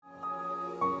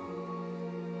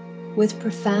With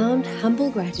profound, humble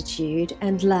gratitude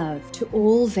and love to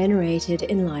all venerated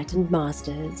enlightened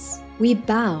masters, we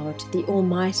bow to the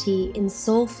Almighty in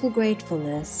soulful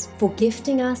gratefulness for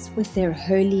gifting us with their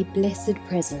holy, blessed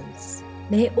presence.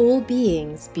 May all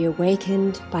beings be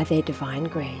awakened by their divine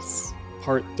grace.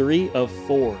 Part 3 of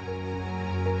 4.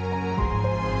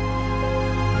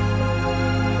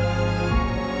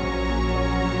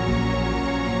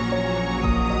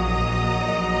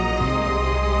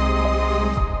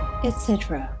 Etc.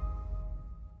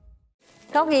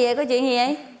 Khóc gì vậy? Có chuyện gì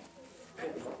vậy?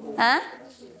 Hả?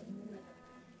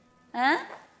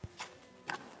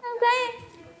 Không thấy.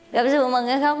 Gặp sư phụ mừng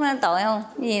cái khóc nó tội không?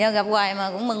 Cái gì đâu, gặp hoài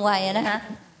mà cũng mừng hoài vậy đó hả?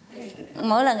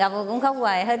 Mỗi lần gặp cũng khóc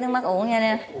hoài, hết nước mắt uổng nha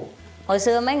nè. Hồi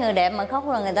xưa mấy người đẹp mà khóc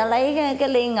là người ta lấy cái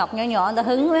ly ngọc nhỏ nhỏ người ta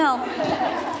hứng, phải không?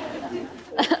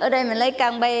 Ở đây mình lấy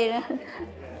can bay,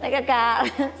 lấy cái ca,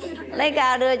 lấy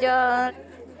ca đưa cho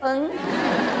hứng.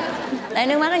 Này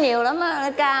nước mắt nó nhiều lắm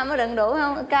á, ca mới đựng đủ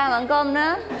không? Ca bằng cơm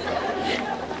đó.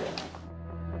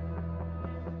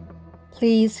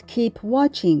 Please keep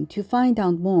watching to find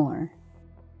out more.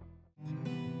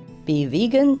 Be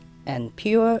vegan and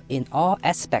pure in all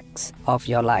aspects of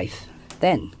your life.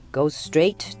 Then go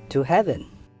straight to heaven.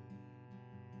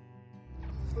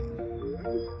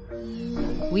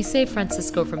 We saved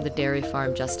Francisco from the dairy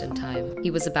farm just in time.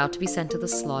 He was about to be sent to the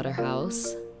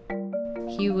slaughterhouse.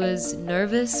 He was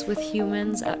nervous with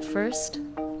humans at first,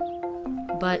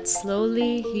 but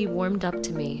slowly he warmed up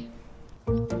to me.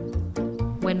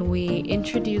 When we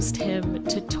introduced him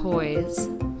to toys,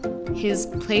 his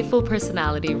playful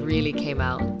personality really came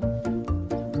out.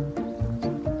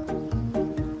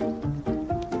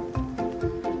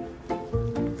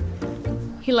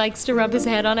 He likes to rub his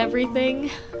head on everything.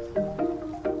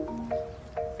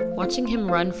 Watching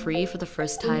him run free for the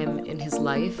first time in his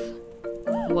life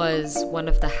was one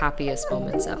of the happiest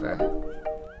moments ever.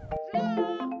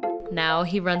 Now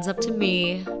he runs up to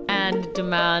me and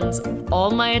demands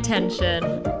all my attention.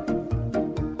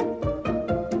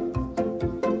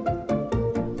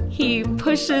 He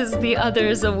pushes the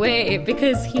others away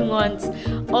because he wants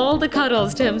all the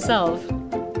cuddles to himself.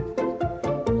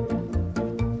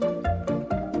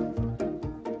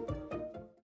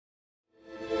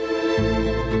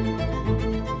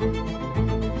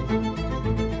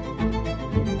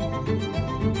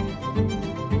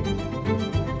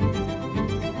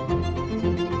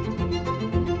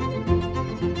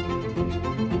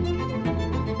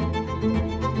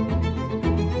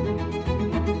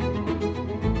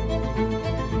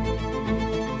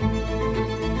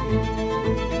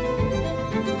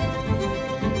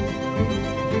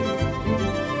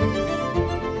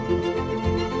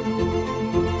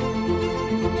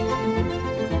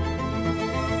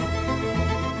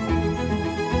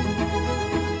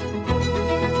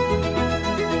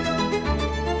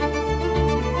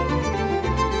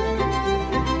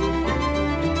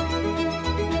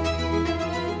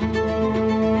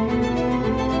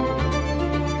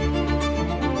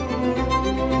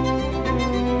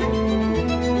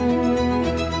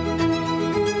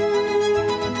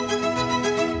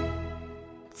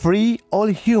 Free all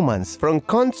humans from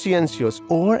conscientious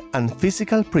or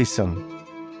unphysical prison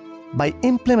by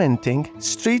implementing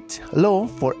strict law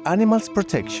for animals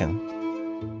protection.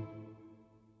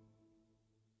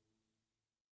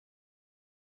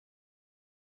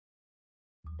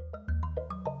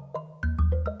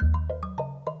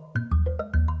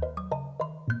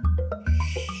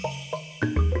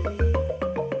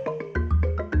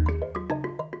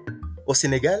 Au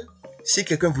Sénégal, si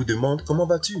quelqu'un vous demande comment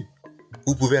vas-tu,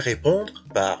 vous pouvez répondre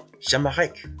par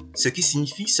Jamarek, ce qui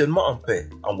signifie seulement en paix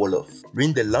en Wolof,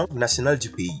 l'une des langues nationales du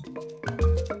pays.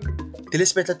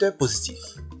 Téléspectateurs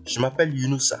positifs, je m'appelle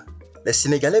Younoussa. Les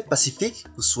Sénégalais pacifiques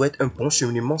vous souhaitent un bon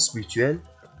cheminement spirituel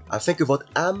afin que votre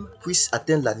âme puisse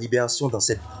atteindre la libération dans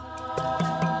cette vie.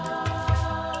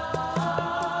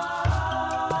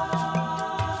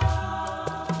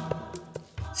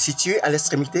 Situé à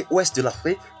l'extrémité ouest de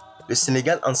l'Afrique, le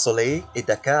Sénégal ensoleillé et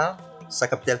Dakar, sa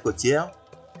capitale côtière,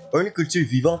 ont une culture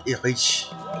vivante et riche.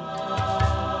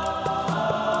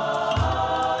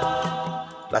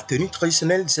 La tenue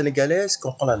traditionnelle sénégalaise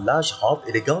comprend la large robe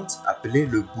élégante appelée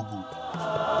le boubou.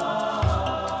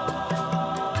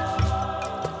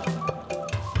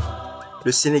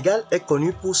 Le Sénégal est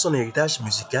connu pour son héritage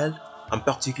musical, en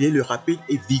particulier le rapide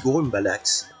et vigoureux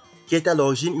mbalax, qui est à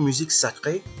l'origine une musique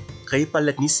sacrée créée par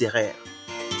l'ethnie sérère.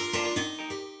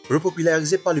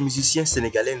 Repopularisé par le musicien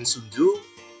sénégalais Nsoundo,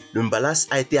 le mbalax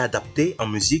a été adapté en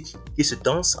musique qui se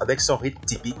danse avec son rythme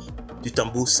typique du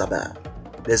tambour sabar.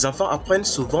 Les enfants apprennent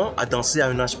souvent à danser à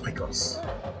un âge précoce.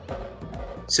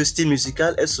 Ce style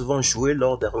musical est souvent joué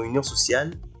lors des réunions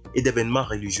sociales et d'événements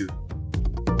religieux.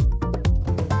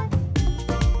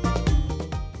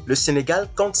 Le Sénégal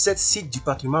compte 7 sites du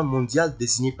patrimoine mondial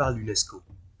désignés par l'UNESCO.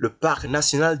 Le parc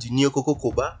national du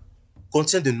Niokoko-Koba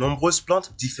contient de nombreuses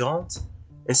plantes différentes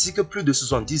ainsi que plus de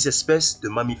 70 espèces de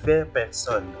mammifères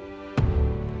personnes.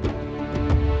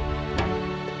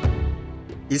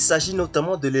 Il s'agit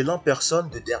notamment de l'élan personne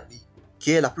de Derby,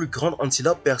 qui est la plus grande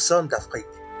antilope personne d'Afrique.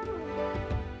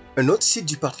 Un autre site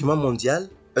du patrimoine mondial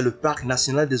est le parc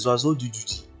national des oiseaux du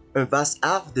Djidji, un vaste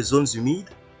havre des zones humides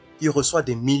qui reçoit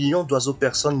des millions d'oiseaux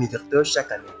personnes migrateurs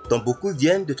chaque année, dont beaucoup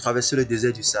viennent de traverser le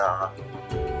désert du Sahara.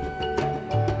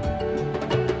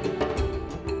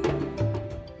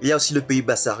 Il y a aussi le pays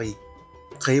Bassari,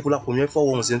 créé pour la première fois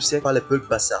au XIe siècle par les peuples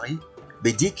Bassari,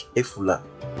 Bédik et Foula.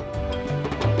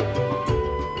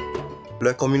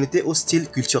 Leur communauté au style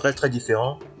culturel très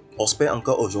différent prospère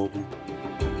encore aujourd'hui.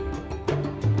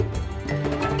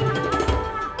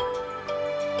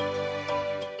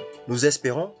 Nous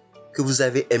espérons que vous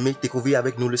avez aimé découvrir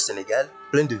avec nous le Sénégal,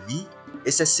 plein de vie,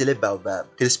 et ses célèbres baobabs,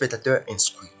 téléspectateurs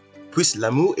instruits. Puisse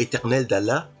l'amour éternel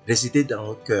d'Allah résider dans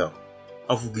vos cœurs,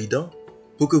 en vous guidant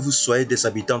pour que vous soyez des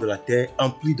habitants de la terre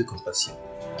emplis de compassion.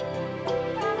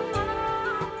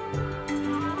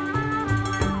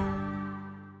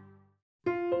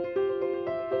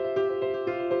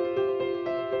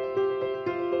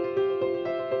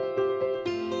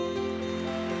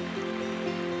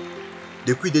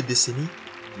 Depuis des décennies,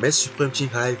 Maître Suprême Ching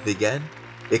Hai Vegan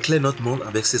éclaire notre monde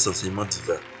avec ses enseignements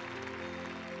divins.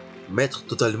 Maître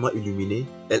totalement illuminée,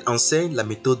 elle enseigne la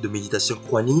méthode de méditation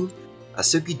Kuan Yin à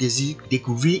ceux qui désirent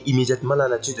découvrir immédiatement la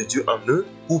nature de Dieu en eux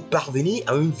pour parvenir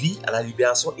à une vie à la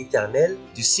libération éternelle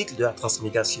du cycle de la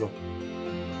transmigration.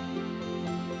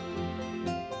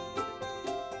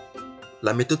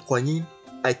 La méthode Kuan Yin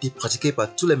a été pratiquée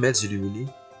par tous les maîtres illuminés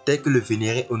tels que le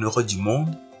vénéré honoré du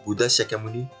monde, Bouddha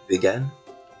Shakyamuni, vegan,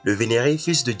 le vénéré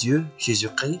fils de Dieu,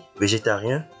 Jésus-Christ,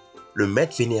 végétarien, le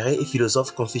maître vénéré et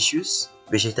philosophe Confucius,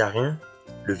 végétarien,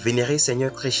 le vénéré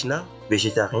Seigneur Krishna,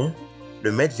 végétarien,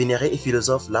 le maître vénéré et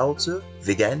philosophe Lao Tzu,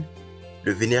 vegan,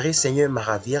 le vénéré Seigneur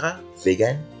Mahavira,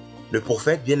 vegan, le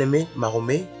prophète bien-aimé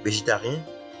Mahomet, végétarien,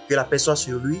 que la paix soit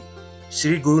sur lui,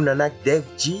 Sri Guru Nanak Dev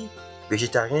Ji,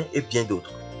 végétarien et bien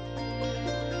d'autres.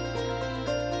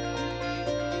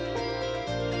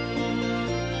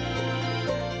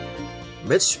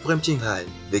 Maître Suprême Ching Hai,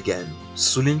 vegan,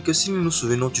 souligne que si nous nous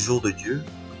souvenons toujours de Dieu,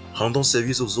 rendons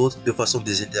service aux autres de façon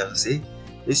désintéressée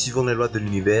et suivant les lois de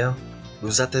l'univers,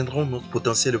 nous atteindrons notre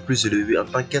potentiel le plus élevé en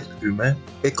tant qu'être humain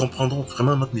et comprendrons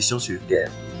vraiment notre mission sur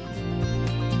Terre.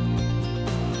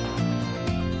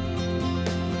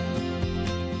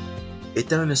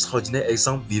 Étant un extraordinaire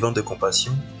exemple vivant de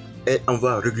compassion, elle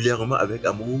envoie régulièrement avec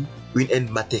amour une aide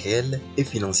matérielle et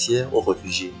financière aux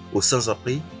réfugiés, aux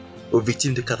sans-abri, aux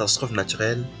victimes de catastrophes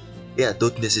naturelles et à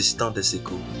d'autres nécessitant des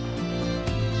secours.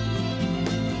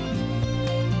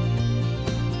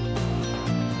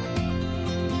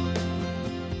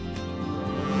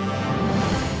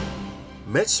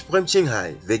 Maître Suprême Ching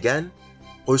Hai, vegan,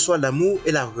 reçoit l'amour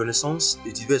et la reconnaissance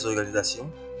de diverses organisations,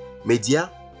 médias,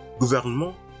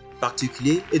 gouvernements,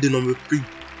 particuliers et de nombreux prix,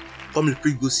 comme le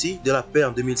prix Gossi de la paix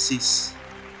en 2006,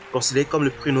 considéré comme le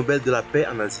prix Nobel de la paix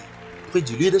en Asie, le prix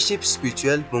du leadership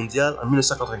spirituel mondial en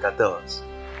 1994,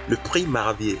 le prix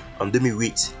Maravier en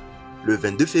 2008, le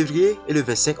 22 février et le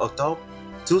 25 octobre,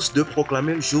 tous deux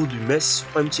proclamés le jour du Maître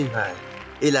Suprême Ching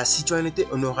Hai et la citoyenneté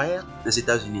honoraire des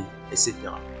États-Unis, etc.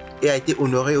 Et a été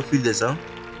honoré au fil des ans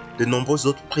de nombreux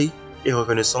autres prix et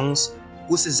reconnaissances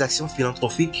pour ses actions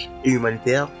philanthropiques et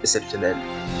humanitaires exceptionnelles.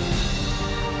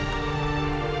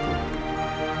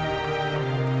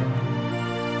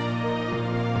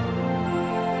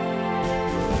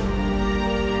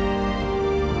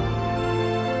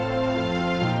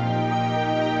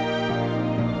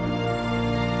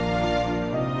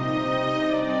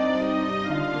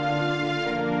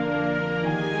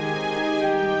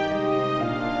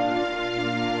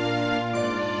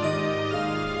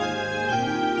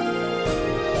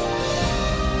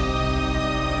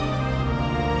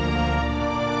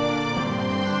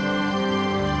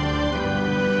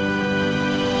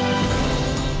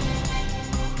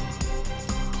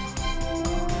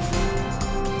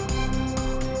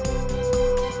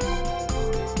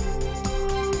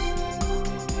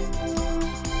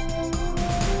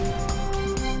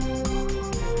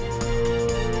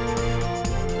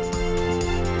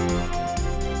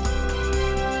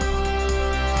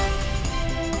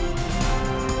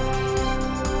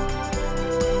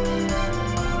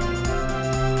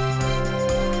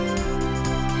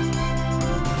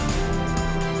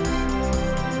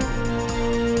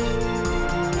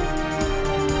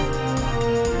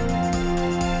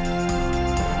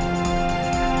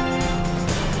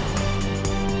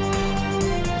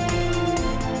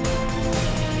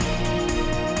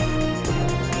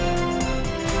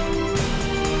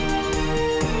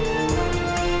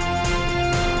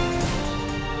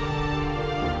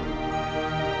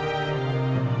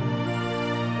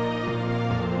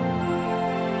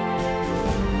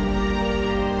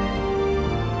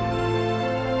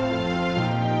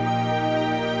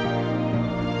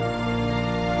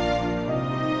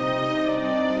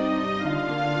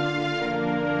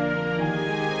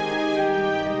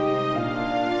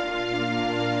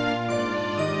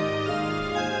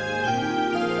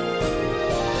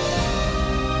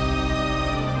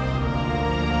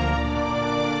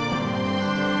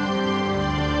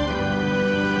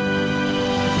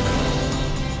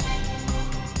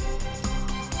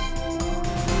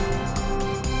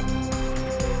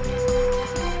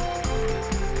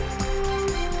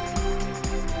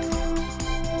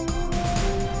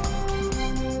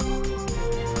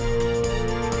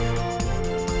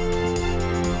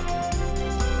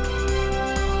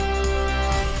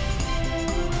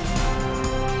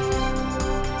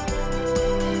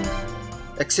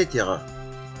 etc.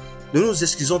 Nous nous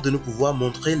excusons de ne pouvoir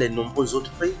montrer les nombreux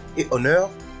autres prix et honneurs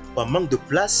par manque de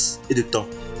place et de temps.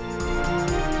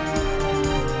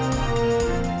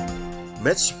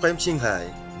 Maître suprême Ching Hai,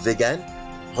 vegan,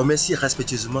 remercie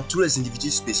respectueusement tous les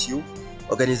individus spéciaux,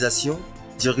 organisations,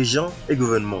 dirigeants et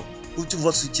gouvernements pour tout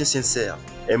votre soutien sincère,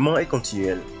 aimant et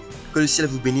continuel. Que le ciel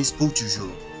vous bénisse pour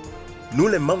toujours. Nous,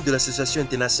 les membres de l'Association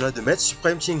internationale de Maître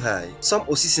suprême Ching Hai, sommes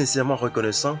aussi sincèrement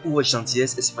reconnaissants pour votre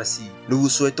gentillesse expressive. Nous vous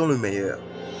souhaitons le meilleur.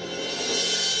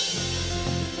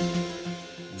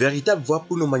 Véritable voix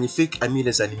pour nos magnifiques amis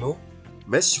les animaux,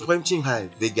 Maître suprême Ching Hai,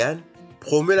 vegan,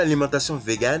 promeut l'alimentation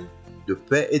végane de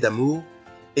paix et d'amour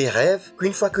et rêve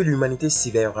qu'une fois que l'humanité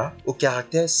s'éveillera au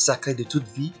caractère sacré de toute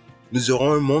vie, nous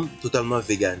aurons un monde totalement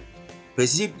vegan,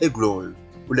 paisible et glorieux,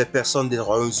 où les personnes des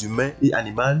royaumes humains et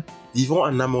animaux vivront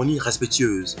en harmonie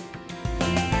respectueuse.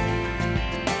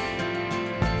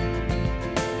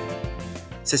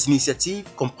 Ces initiatives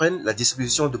comprennent la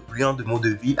distribution de pliants de modes de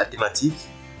vie alternatifs,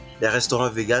 les restaurants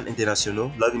véganes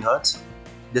internationaux, Loving Hut,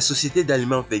 des sociétés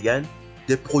d'aliments véganes,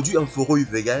 des produits en fourrure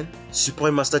vegan,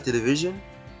 Supreme Master Television,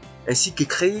 ainsi que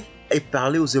créer et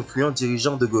parler aux influents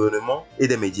dirigeants de gouvernements et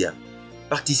des médias,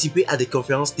 participer à des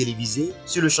conférences télévisées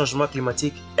sur le changement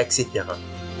climatique, etc.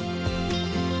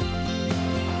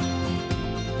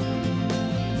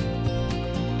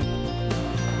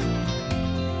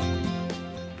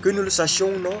 Que nous le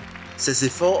sachions ou non, ces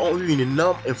efforts ont eu une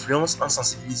énorme influence en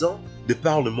sensibilisant, de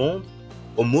par le monde,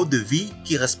 au mode de vie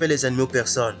qui respecte les animaux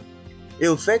personnes, et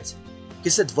au fait que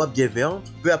cette voie bienveillante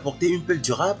peut apporter une paix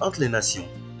durable entre les nations,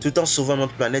 tout en sauvant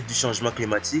notre planète du changement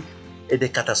climatique et des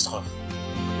catastrophes.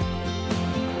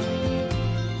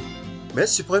 Maître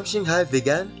suprême Ching Hai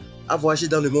vegan a voyagé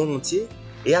dans le monde entier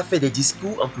et a fait des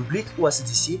discours en public ou à ses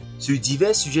disciples sur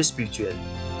divers sujets spirituels.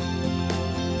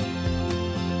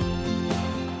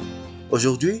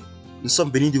 Aujourd'hui, nous sommes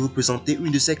bénis de vous présenter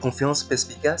une de ces conférences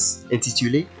perspicaces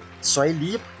intitulée « Soyez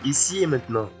libres ici et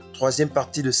maintenant », troisième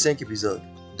partie de 5 épisodes,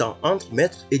 dans Entre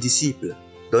maître et disciples,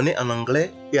 donné en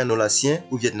anglais et en holassien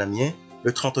ou vietnamien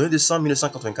le 31 décembre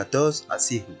 1994 à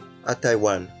Sihu, à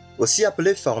Taïwan, aussi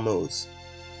appelé Formose.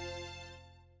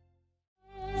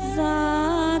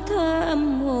 Giá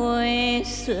thơm mùi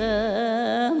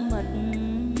sữa mật,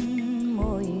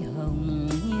 môi hồng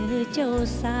như châu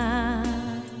sa,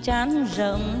 trán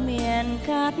rộng miền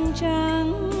cát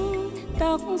trắng,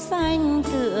 tóc xanh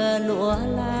tựa lụa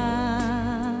la.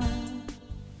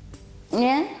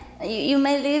 Yeah, you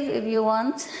may leave if you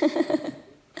want.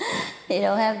 You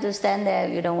don't have to stand there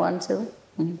if you don't want to.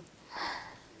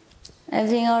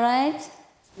 Everything all right?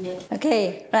 Yeah.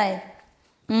 Okay, right.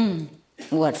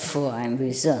 What for? I'm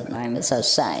reserved. I'm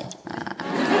outside.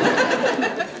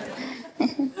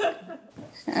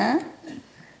 Huh?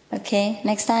 Okay,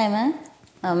 next time, huh?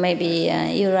 Or maybe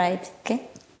you're right, okay?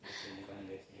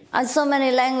 So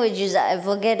many languages, I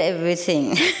forget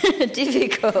everything.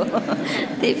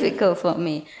 Difficult for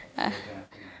me.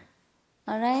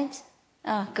 All right?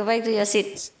 Go back to your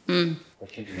seat.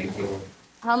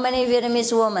 How many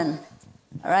Vietnamese women?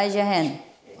 Raise your hand.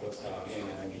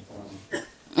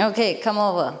 Okay, come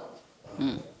over.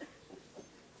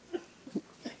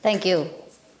 Thank you.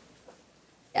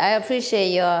 I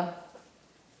appreciate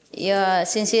your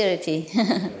sincerity.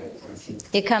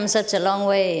 You come such a long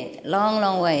way,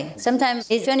 long way. Sometimes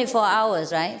it's 24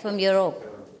 hours, right, from Europe.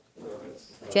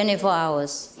 24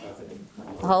 hours,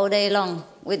 whole day long,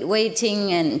 with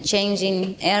waiting and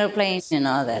changing airplanes and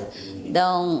all that.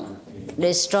 Don't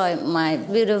destroy my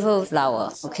beautiful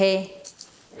flower, okay?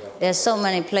 There's so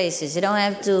many places. You don't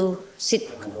have to sit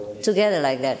together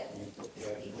like that.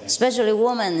 Especially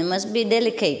women, it must be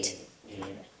delicate.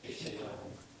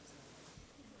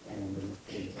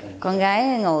 Con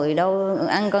gái ngồi đâu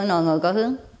ăn con nồi ngồi có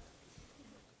hướng,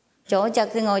 chỗ chật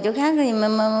thì ngồi chỗ khác thì mà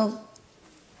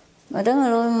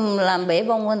đứng luôn làm bể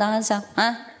bông người ta hay sao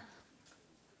hả?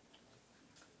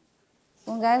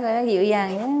 Con gái phải dịu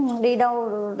dàng chứ, đi đâu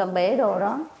làm bể đồ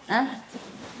đó hả?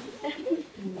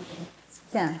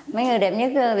 Chà, mấy người đẹp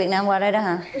nhất Việt Nam qua đây đó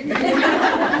hả?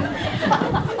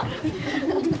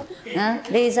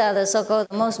 These are the so-called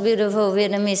most beautiful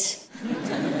Vietnamese,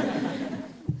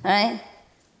 right?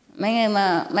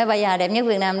 Mấy bà già đẹp nhất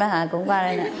Việt Nam đó hả, cũng qua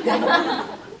đây nè.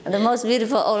 The most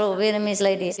beautiful old Vietnamese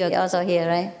ladies are also here,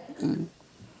 right?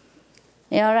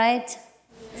 You all right?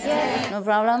 Yeah. No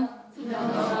problem? No.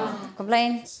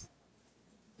 Complain?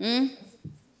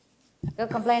 Có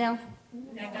complain không?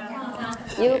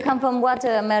 You come from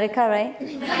what, America, right?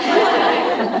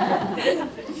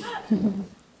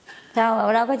 Sao,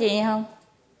 ở đó có chuyện gì không?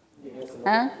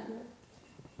 Hả?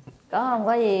 Có không?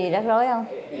 Có gì rắc rối không?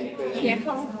 Dạ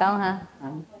không. Không hả?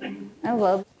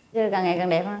 Vợ Chứ càng ngày càng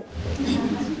đẹp hơn.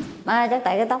 Mà chắc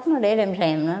tại cái tóc nó để rèm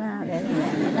rèm nữa. Để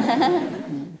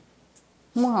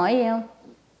muốn hỏi gì không?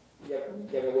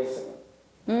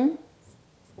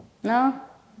 No?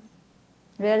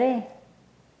 Really?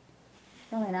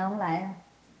 Có ngày nào không lại không?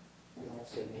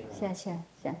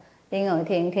 Dạ. Đi ngồi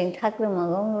thiền thất rồi mà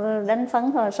cũng đánh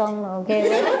phấn thôi xong rồi ok.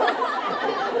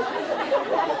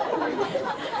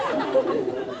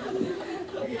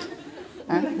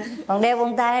 Còn đeo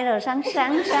vòng tay rồi sáng.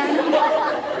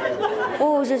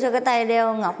 Sao cái tay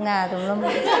đeo ngọc ngà tùm lum.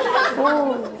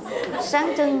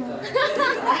 Sáng trưng.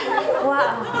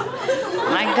 Wow.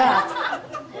 My God.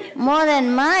 More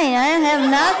than mine, I have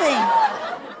nothing.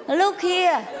 Look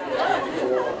here.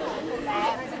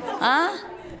 Hả?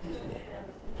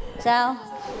 Sao?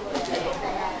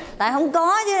 Tại không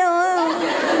có chứ đâu.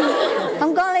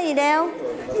 Không có lấy gì đeo.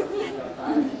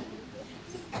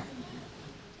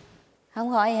 Không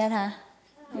hỏi gì hết hả?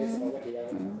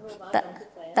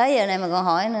 Tới giờ này mà còn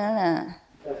hỏi nữa là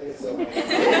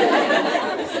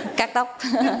cắt tóc.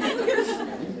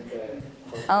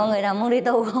 Người nào muốn đi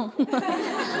tu không?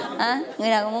 Hả? Người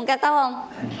nào còn muốn cắt tóc không?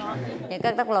 Vậy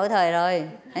cắt tóc lỗi thời rồi.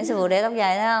 Nãy sư phụ để tóc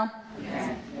dài thấy không?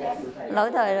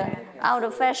 Lỗi thời rồi. Out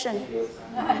of fashion.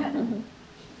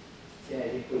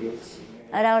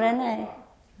 Ở đâu đến này?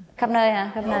 Khắp nơi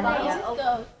hả? Khắp nơi.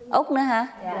 Úc nữa hả?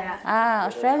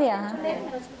 Australia hả?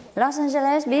 Los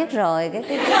Angeles biết rồi.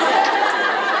 Cái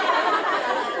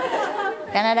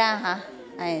Canada hả?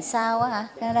 Xa quá hả?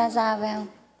 Canada xa phải không?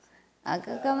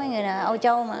 Có mấy người nào Âu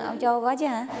Châu mà Âu Châu có chứ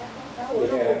hả?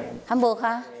 Hamburg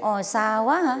hả? Xa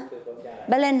quá hả?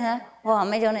 Berlin hả?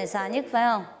 Mấy chỗ này xa nhất phải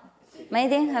không? Mấy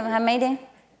tiếng? Hai mấy tiếng?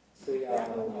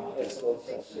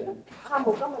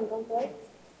 Hamburg có mình con tới.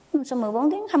 Sao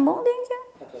 14 tiếng? 24 tiếng chứ?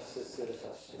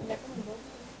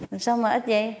 Sao mà ít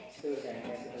vậy?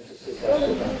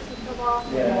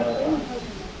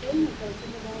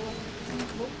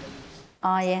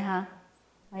 Vậy hả?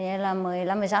 Vậy là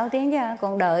 15-16 tiếng chứ hả?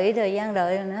 Còn đợi thời gian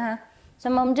đợi rồi nữa hả?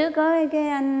 Sao hôm trước có cái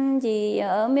anh gì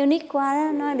ở Munich qua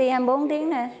đó, nó đi 24 tiếng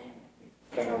nè.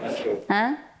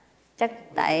 Hả? Chắc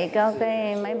tại có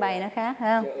cái máy bay nó khác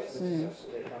phải không?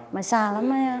 Mà xa lắm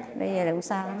á, bây giờ là cũng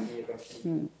xa lắm.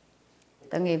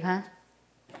 Tội nghiệp hả?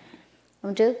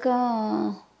 Hôm trước có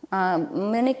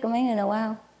Munich có mấy người nào qua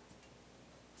không?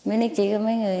 Munich chỉ có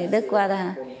mấy người Đức qua thôi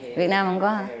hả? Việt Nam không có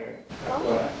hả?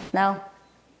 Đâu?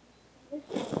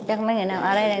 Chắc mấy người nào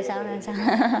ở đây đằng sau.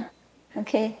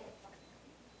 Ok.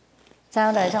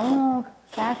 Sao đời sống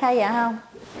khá giả không?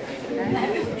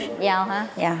 Giàu hả?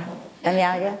 Giàu. Làm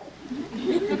giàu chưa?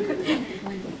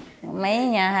 Mấy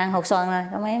nhà hàng hột xoàn rồi,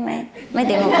 có mấy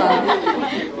tiệm hột xoàn.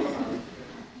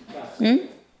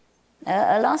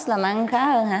 Ở Los làm ăn khá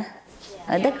hơn hả?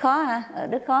 Ở Đức khó hả? Ở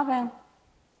Đức khó phải không?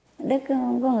 Đức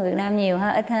không có người Việt Nam nhiều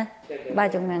ha, ít ha?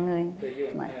 30.000 người.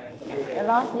 Ở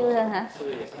Los vui hơn hả?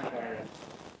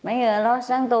 Mấy người ở Los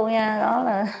sáng tu nha, đó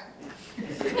là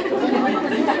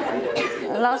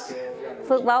Los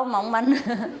phước báo mỏng manh.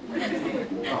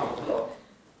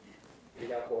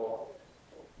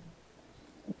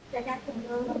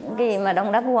 Cái gì mà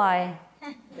đông đất hoài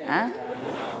hả?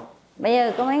 Bây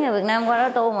giờ có mấy người Việt Nam qua đó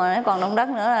tu mà nó còn đông đất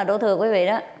nữa là đổ thừa quý vị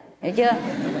đó, hiểu chưa?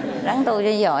 Ráng tu cho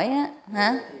giỏi á.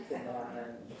 Hả?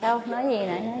 Đâu nói gì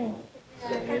nãy nói gì?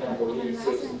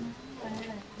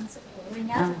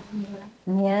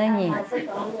 Nhớ gì?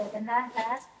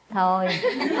 Thôi.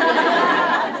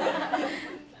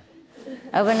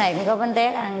 Ở bên này cũng có bánh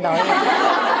tét ăn tội.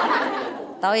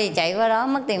 Tội gì chạy qua đó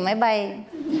mất tiền máy bay,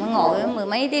 mà ngồi 10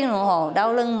 mấy tiếng đồng hồ,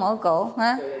 đau lưng mỏi cổ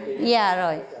hả? Già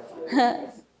rồi.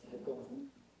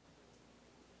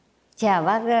 Chà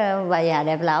bác, bà già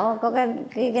đẹp lão, có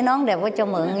cái nón đẹp quá cho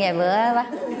mượn vài bữa bác.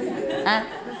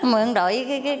 Mượn đội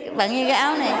cái bận như cái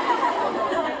áo này.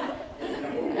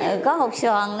 Có hột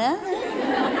xoàn nữa.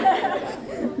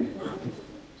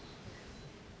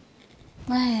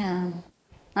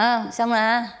 Xong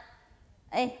rồi.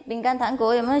 Ê, bình căng thẳng của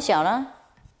em nó sợ đó.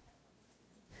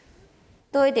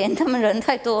 Tôi tiền thăm mình rỉnh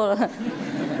thay tua rồi.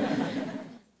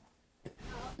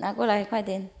 Đã có lại khoai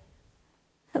tiền.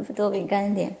 Tôi bình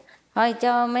căng tiền. Thôi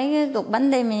cho mấy cái cục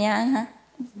bánh đây mình ăn hả?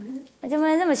 Cho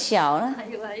mấy rất là sợ đó.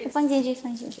 Phân chia.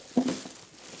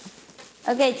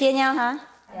 Ok, chia nhau hả?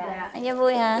 Dạ. Anh cho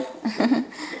vui hả?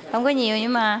 Không có nhiều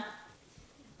nhưng mà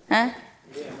hả?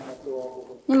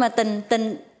 Nhưng mà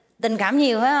tình cảm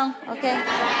nhiều phải không? Ok.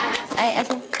 Đây, anh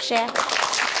share.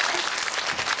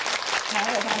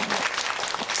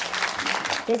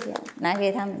 Nãy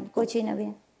về thăm cô Chi nào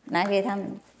bên. Nãy về thăm.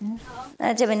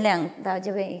 Cho bên làng, tao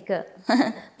cho bên cỡ.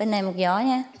 Bên này một giỏ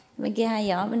nha. Bên kia 2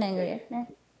 giỏ, bên này người ít nè.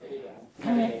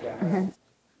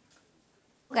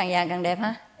 Càng già càng đẹp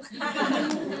hả?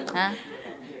 Hả?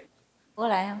 Có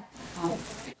lại không? Không.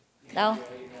 Đâu?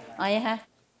 Vậy hả?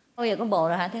 Bây giờ có bồ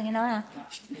rồi hả? Thế nghe nói hả?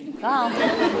 Có không?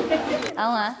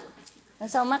 Không hả?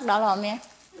 Sao mắt đỏ lòm vậy?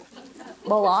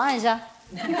 Bồ bỏ hay sao?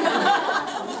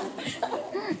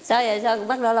 Sao vậy? Sao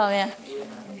mắt đỏ lòm vậy?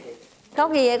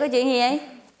 Khóc gì vậy? Có chuyện gì vậy?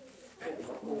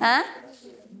 Hả?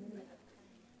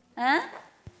 Hả?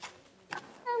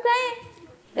 Không thấy.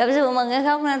 Gặp sư phụ mừng cái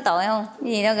khóc nó tội không?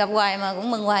 Cái gì đâu, gặp hoài mà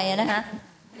cũng mừng hoài vậy đó hả?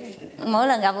 Mỗi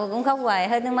lần gặp cũng khóc hoài,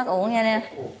 hết nước mắt uổng nha nè.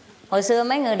 Hồi xưa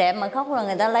mấy người đẹp mà khóc là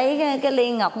người ta lấy cái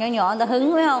ly ngọc nhỏ nhỏ người ta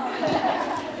hứng phải không?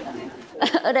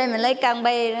 Ở đây mình lấy can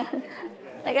bay,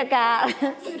 lấy cái ca,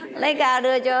 lấy ca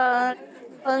đưa cho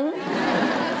hứng.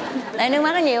 Này nước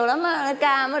mắt nó nhiều lắm á, lấy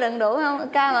ca mới đựng đủ không?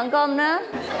 Ca mà ăn cơm nữa.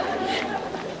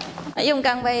 Dùng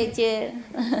can bay chia.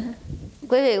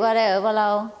 Quý vị qua đây ở bao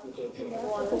lâu?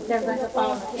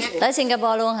 Tới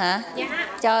Singapore luôn hả? Dạ.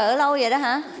 Trời, ở lâu vậy đó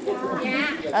hả? Dạ.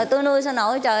 Rồi tôi nuôi sao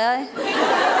nổi trời ơi.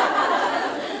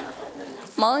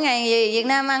 Mỗi ngày gì Việt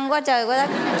Nam ăn quá trời quá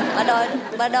đất.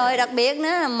 Bà đòi đặc biệt nữa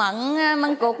là mận,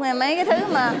 măng cụt này, mấy cái thứ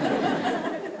mà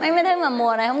mấy thứ mà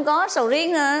mùa này không có, sầu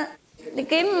riêng nữa. Đi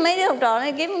kiếm mấy đứa học trò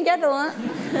này kiếm không chết luôn á.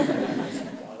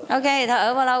 Ok, thôi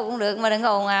ở bao lâu cũng được mà đừng có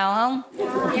ồn ào không?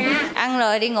 Dạ. Ăn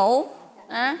rồi đi ngủ.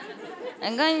 Hả?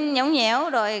 Đừng có nhõng nhẽo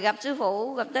rồi gặp sư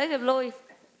phụ, gặp tới gặp lui.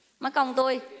 Mất công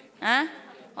tôi. Hả?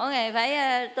 Mỗi ngày phải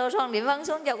tô son điểm phấn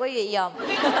xuống cho quý vị dòm.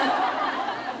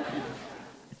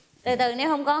 Từ từ nếu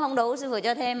không đủ sư phụ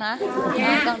cho thêm hả?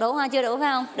 Dạ. Còn đủ hả? Chưa đủ phải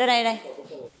không? Đưa đây.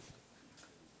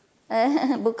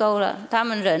 Bút câu là他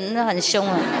们人很凶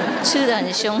啊，吃的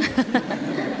很凶.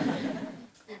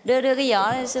 Đưa cái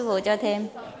giỏ để sư phụ cho thêm.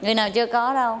 Người nào chưa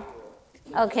có đâu.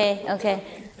 Ok.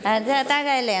 Ta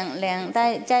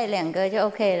gai chai lẹn cơ cho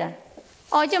ok rồi.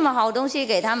 Ôi chứ mà hầu东西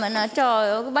给他们啊, trời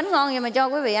ơi, cái bánh ngon vậy mà cho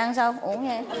quý vị ăn sao? Uổng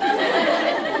vậy.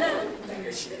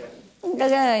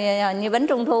 Cái như bánh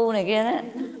trung thu này kia đó.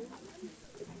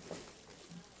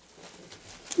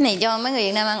 Cái này cho mấy người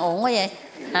Việt Nam ăn uổng quá vậy.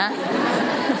 Hả?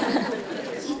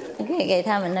 Cái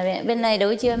tha mình là bên này đủ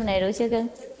chưa? Bên này đủ chưa cưng?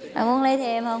 Anh muốn lấy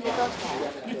thêm không?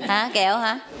 Hả? Kẹo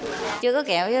hả? Chưa có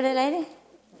kẹo vô đây lấy đi.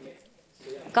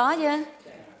 Có chưa?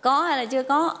 Có hay là chưa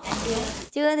có?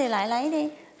 Chưa thì lại lấy đi.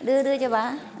 Đưa cho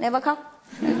bà. Để bà khóc.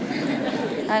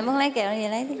 Rồi muốn lấy kẹo gì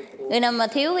lấy đi. Người nào mà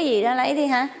thiếu cái gì đó lấy đi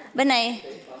hả? Bên này.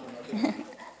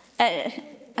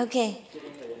 Ok.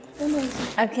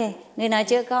 Người nào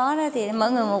chưa có đó thì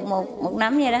mỗi người một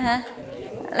nắm vậy đó hả?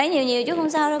 Lấy nhiều chút không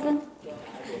sao đâu cưng.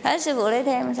 Hết sư phụ lấy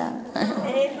thêm sao?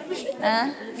 À?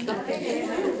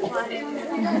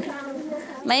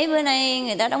 Mấy bữa nay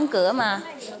người ta đóng cửa mà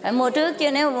phải mua trước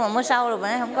chứ nếu mà mua sau rồi bữa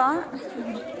nay không có.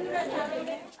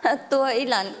 Tour ý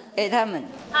là để tha mình.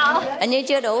 Hình như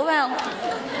chưa đủ phải không?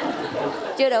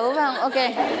 Chưa đủ phải không? Ok.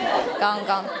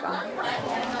 Còn.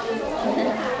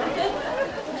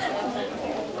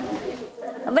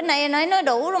 Bên này nói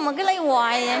đủ rồi mà cứ lấy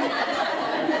hoài vậy.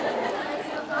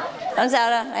 Không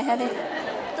sao đâu, lại hết đi.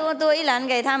 Tôi ý là anh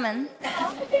gầy tha mình.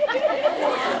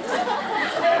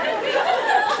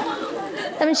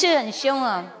 Tâm sư很凶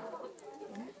啊.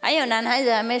 还有男孩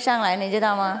子还没上来你知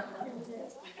道吗?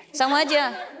 Xong hết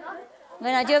chưa?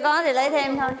 Người nào chưa có thì lấy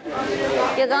thêm thôi.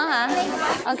 Chưa có hả?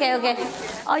 Ok.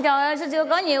 Ôi trời ơi, sao chưa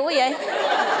có nhiều quá vậy?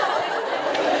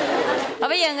 Và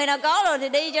bây giờ người nào có rồi thì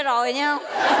đi cho rồi nha.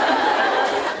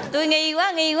 Tôi nghi quá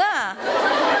à.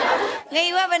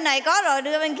 Nghi quá, bên này có rồi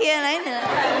đưa bên kia lấy nữa.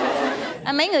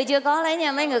 Mấy người chưa có lấy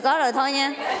nha, mấy người có rồi thôi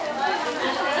nha.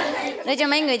 Đưa cho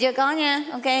mấy người chưa có nha,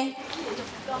 ok.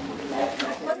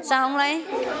 Sao không lấy?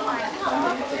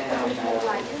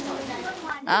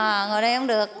 Ngồi đây không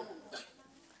được.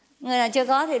 Người nào chưa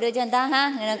có thì đưa cho người ta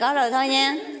ha. Người nào có rồi thôi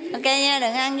nha. Ok nha,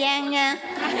 đừng ăn gian nha.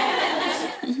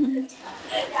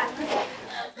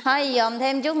 Thôi dòm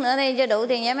thêm chút nữa đi cho đủ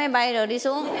tiền vé máy bay rồi đi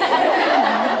xuống.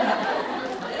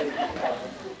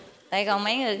 Tại còn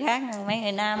mấy người khác, mấy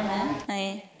người nam nữa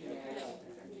này.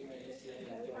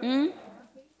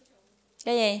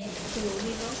 Cái gì?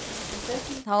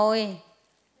 Thôi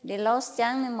đi Lost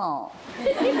trắng đến một.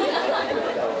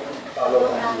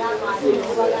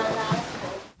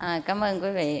 Cảm ơn quý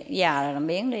vị. Già rồi làm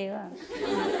biến đi quá.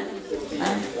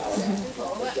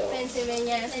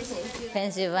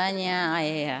 Pennsylvania,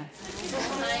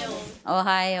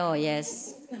 Ohio, yes.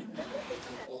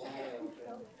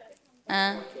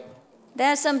 There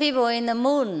are some people in the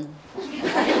moon.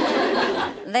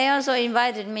 They also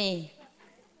invited me.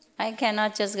 I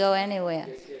cannot just go anywhere.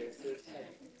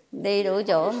 Đi đủ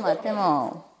chỗ mệt thế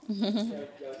mồ.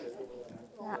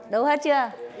 Đủ hết chưa?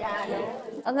 Dạ đủ.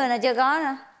 Có người nào chưa có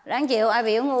nữa? Ráng chịu, ai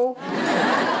biểu ngu.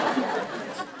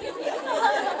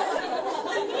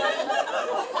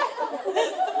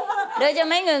 Đưa cho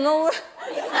mấy người ngu.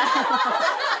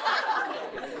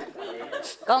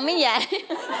 Còn miếng dài.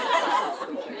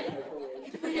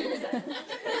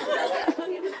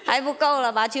 Hai bố câu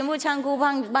là bà chuyên bố trang cu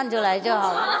ban trở lại cho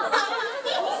họ.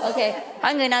 Ok,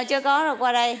 hỏi người nào chưa có rồi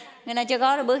qua đây. Người nào chưa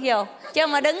có rồi bước vô. Chứ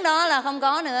mà đứng đó là không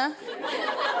có nữa.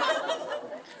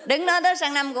 Đứng đó tới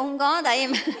sang năm cũng không có. Tại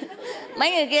vì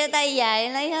mấy người kia tay dài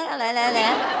lấy hết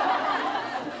lại.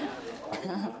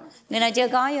 Người nào chưa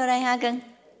có vô đây ha cưng.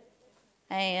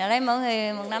 Đây, lấy mỗi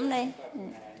người một nắm đi.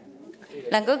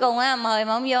 Lần cuối cùng á, mời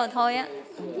mà không vô thôi á.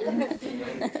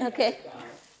 Ok.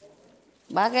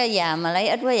 Bác cái già mà lấy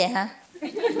ít quá vậy hả?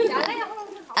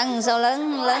 Ăn sao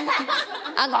lớn.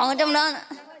 À còn ở trong đó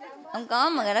không có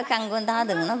mà người đó khăn của người ta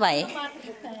đừng nói vậy.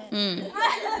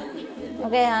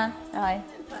 Ok ha, rồi.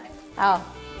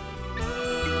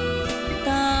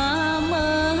 Ta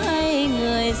mơ hay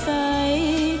người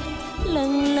say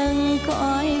lâng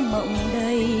cõi mộng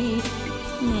đây,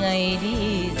 ngày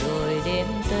đi rồi đêm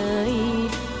tới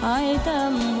hai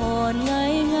tâm hồn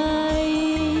ngây ngây.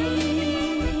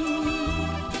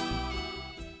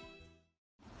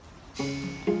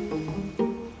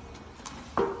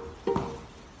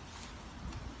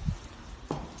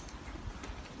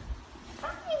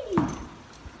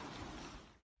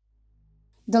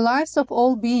 The lives of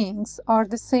all beings are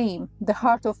the same. The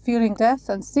heart of fearing death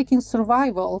and seeking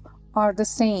survival are the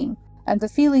same, and the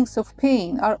feelings of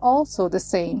pain are also the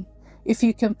same. If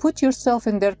you can put yourself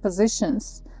in their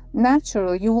positions,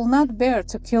 naturally you will not bear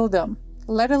to kill them,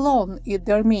 let alone eat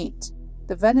their meat.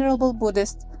 The Venerable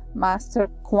Buddhist Master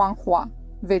Kuan Hua,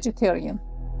 vegetarian.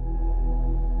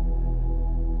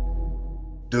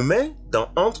 Demain, dans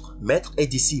Entre Maître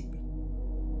et Disciple.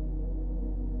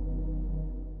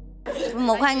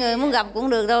 Một hai người muốn gặp cũng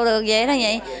được đâu được vậy đó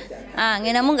vậy.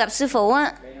 Người nào muốn gặp sư phụ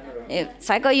á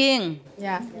phải có duyên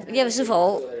với sư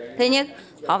phụ. Thứ nhất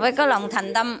họ phải có lòng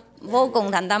thành tâm, vô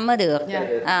cùng thành tâm mới được.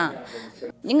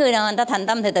 Những người nào người ta thành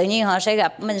tâm thì tự nhiên họ sẽ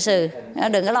gặp minh sư,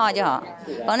 đừng có lo cho họ.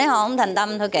 Còn nếu họ không thành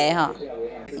tâm thôi kệ họ.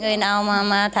 Người nào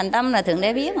mà thành tâm là Thượng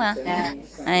Đế biết mà.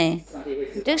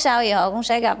 Trước sau gì họ cũng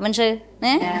sẽ gặp minh sư.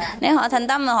 Nếu họ thành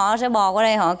tâm là họ sẽ bò qua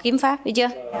đây họ kiếm pháp, biết chưa?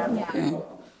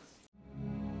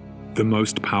 The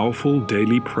most powerful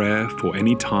daily prayer for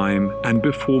any time and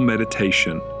before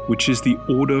meditation, which is the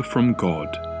order from God,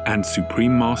 and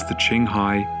Supreme Master Ching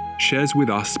Hai shares with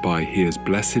us by His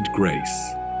blessed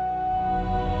grace.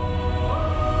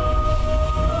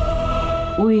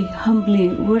 We humbly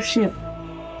worship,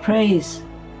 praise,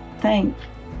 thank,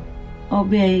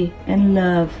 obey, and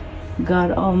love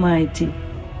God Almighty,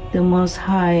 the Most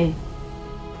High,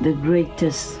 the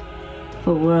greatest,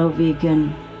 for world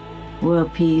vegan,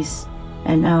 world peace,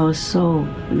 and our soul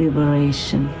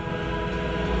liberation.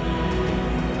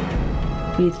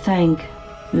 We thank,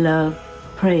 love,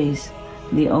 praise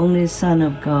the only Son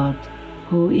of God,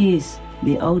 who is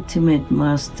the ultimate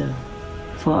Master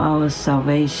for our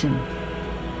salvation.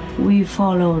 We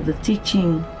follow the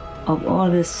teaching of all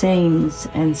the saints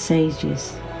and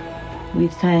sages. We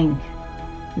thank,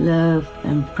 love,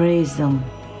 and praise them,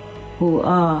 who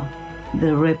are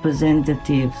the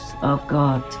representatives of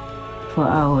God for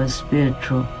our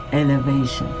spiritual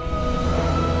elevation.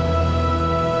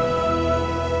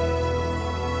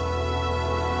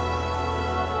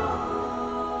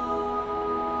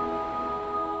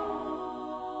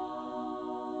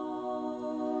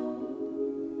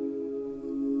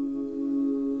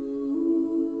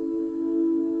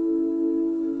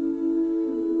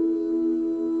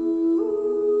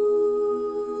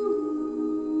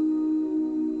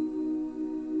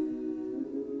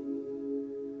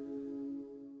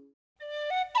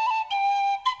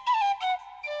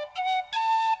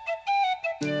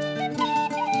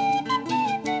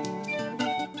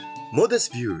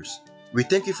 Modest viewers, we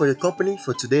thank you for your company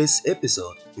for today's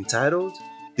episode entitled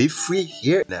Be Free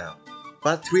Here Now,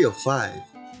 Part 3 of 5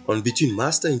 on Between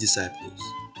Master and Disciples.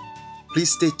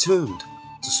 Please stay tuned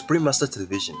to Supreme Master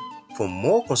Television for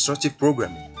more constructive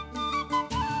programming.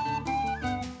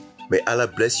 May Allah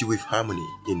bless you with harmony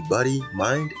in body,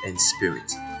 mind, and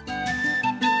spirit.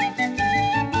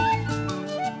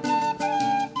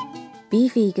 Be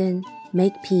vegan,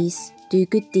 make peace, do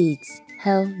good deeds,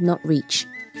 hell not reach.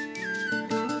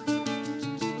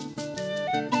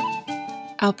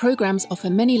 Our programs offer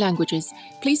many languages.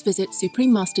 Please visit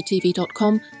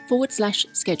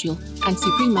suprememastertv.com/schedule and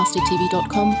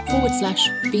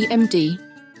suprememastertv.com/BMD.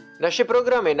 Naše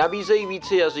programy nabízejí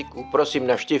více jazyků. Prosím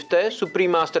navštivte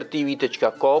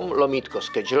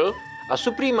suprememastertv.com/schedule a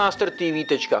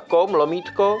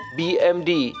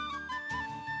suprememastertv.com/BMD.